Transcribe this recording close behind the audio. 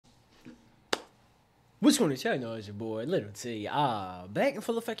What's going to channel? It's your boy Little T. Back in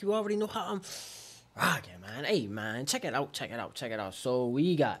full effect. You already know how I'm rocking, man. Hey, man, check it out, check it out, check it out. So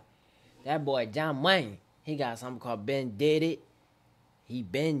we got that boy JamWayne. He got something called Been Did It. He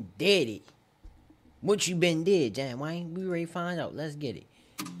been did it. What you been did, JamWayne? We ready to find out. Let's get it.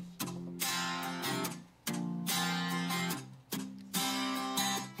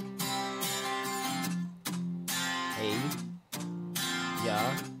 Hey.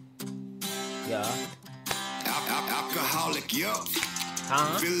 Yeah. Yeah. Alcoholic, yo.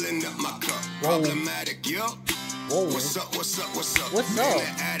 Huh? Filling up my cup. Whoa. Problematic, yo. Whoa. What's up, what's up, what's up? What's Man, up?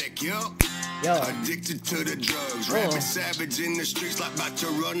 the addict, yo. Yo. Addicted to the drugs. Whoa. Rapping savage in the streets, like about to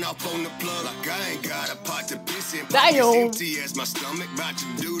run off on the plug. Like I ain't got a pot to piss in. Damn. Pockets empty as my stomach. About to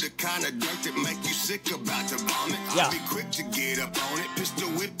do the kind of dirt that make you sick. About to vomit. Yeah. I'll be quick to get up on it. Pistol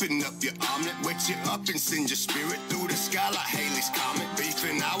whipping up your omelet. Wet you up and send your spirit through the sky like Haley's Comet.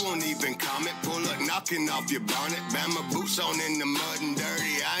 Beefing, I won't even comment. Pull up, knocking off your bonnet. Bama boots on in the mud and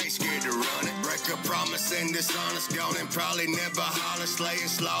dirty. I ain't scared to run it. Break a promise and dishonest. Gone and probably never holler. Slay and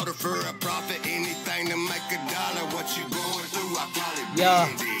slaughter for a profit. Anything to make a dollar. What you going through, I probably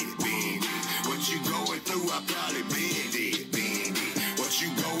been did. What you going through, I probably been did. What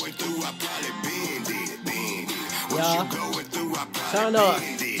you going through, I probably been did. What you going through, I probably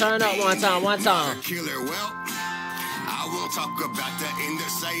been did. Turn up one time. Killer, well, I won't talk about that. End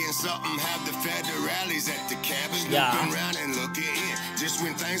up saying something. Have the federales at the cabin. Looking around and looking in. Just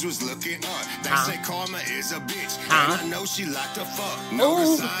when things was looking up. They say karma is a bitch. And I know she like to fuck.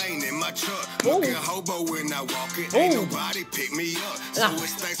 Notice I ain't in my truck. Looking hobo when I walk it. Ain't nobody pick me up. So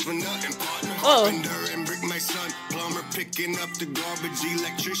it's thanks for nothing, partner. Carpenter and brick my son. Plumber picking up the garbage.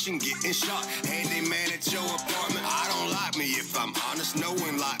 Electrician getting shot. Handyman at your apartment. I don't like me if I'm honest. No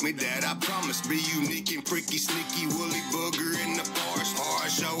one like me, that I promise. Be unique and freaky, sneaky, woolly booger in the forest. Horror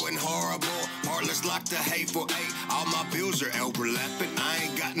show and horrible. Heartless like the hateful eight. All my bills are overlapping. I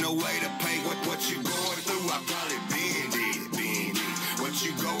ain't got no way to pay. What you going through? I probably been did. What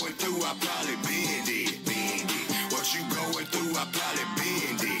you going through? I probably been did. What you going through? I probably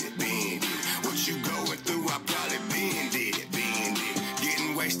been did. What you going through? I probably been did.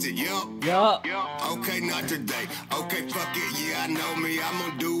 Getting wasted, yup. Okay, not today. Okay, fuck it, yeah, I know me. I'm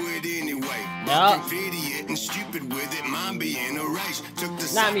gonna do it anyway. Fucking idiot and stupid with it. Mine being erased. Took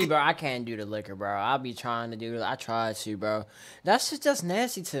the Not me, bro. I can't do the liquor, bro. I'll be trying to do it. I tried to, bro. That's just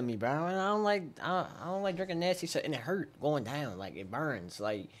nasty to me, bro. And I don't like drinking nasty shit, and it hurt going down. Like it burns.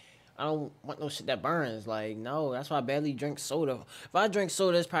 Like I don't want no shit that burns. Like no, that's why I barely drink soda. If I drink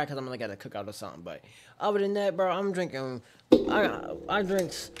soda, it's probably because I'm like at a cookout or something. But other than that, bro, I'm drinking. I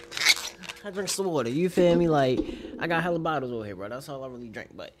drink soda. You feel me? Like I got hella bottles over here, bro. That's all I really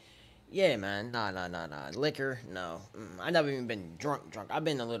drink. But yeah, man, nah. Liquor, no. I never even been drunk. I've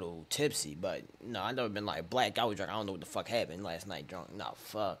been a little tipsy, but no, I never been like blackout drunk. I don't know what the fuck happened last night drunk. No,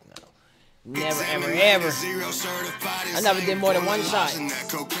 fuck no. Never, ever. I never did more than one shot.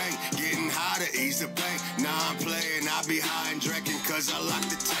 Getting high to ease the pain. Now I'm playing, I be high and drinking cause I like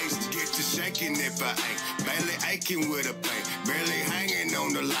the taste. Get to shaking if I ain't. Barely aching with a pain. Barely hanging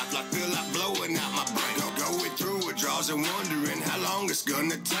on the lock. Like feel like blowing out my brain. Going through withdrawals and wondering how long it's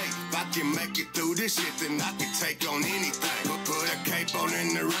gonna take. If I can make it through this shit, then I can take on anything. But put a cape on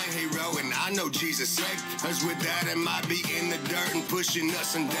in the rain, hero, and I know Jesus saved. Cause with that, I might be in the dirt and pushing us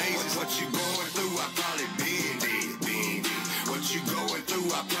some days. What you going through, I probably been did. What you going through,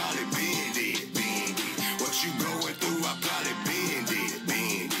 I probably been did. What you going through, I probably been did.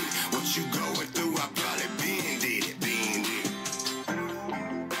 What you going through, I probably been did.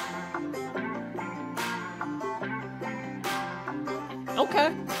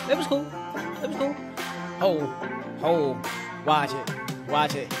 Okay, it was cool. Watch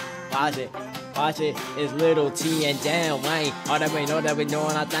it. It's Little T and JamWayne. All that we know that we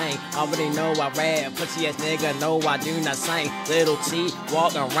doing our thing. Already know I rap. Pussy ass nigga know I do not sing. Little T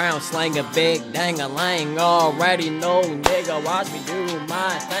walking around slinging big dang-a-lang. Already know nigga watch me do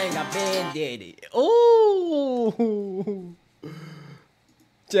my thing. I been did it. Ooh.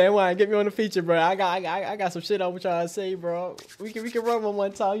 JamWayne, get me on the feature, bro. I got some shit I was trying to say, bro. We can run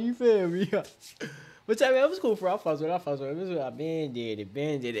one time. You feel me? But tell me, it was cool, bro. I fucks with it. This is what I been did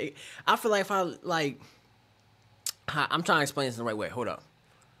it. I feel like if I I'm trying to explain this in the right way. Hold up.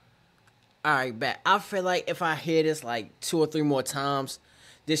 All right, back. I feel like if I hear this like 2 or 3 more times,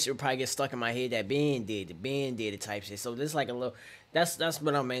 this shit would probably get stuck in my head. That Ben did it type shit. So this like a little. That's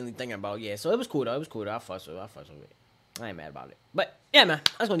what I'm mainly thinking about. Yeah. So it was cool though. I fucks with it. I ain't mad about it. But yeah, man,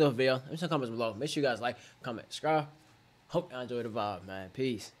 that's gonna do a video. Leave some comments below. Make sure you guys like, comment, subscribe. Hope y'all enjoy the vibe, man.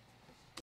 Peace.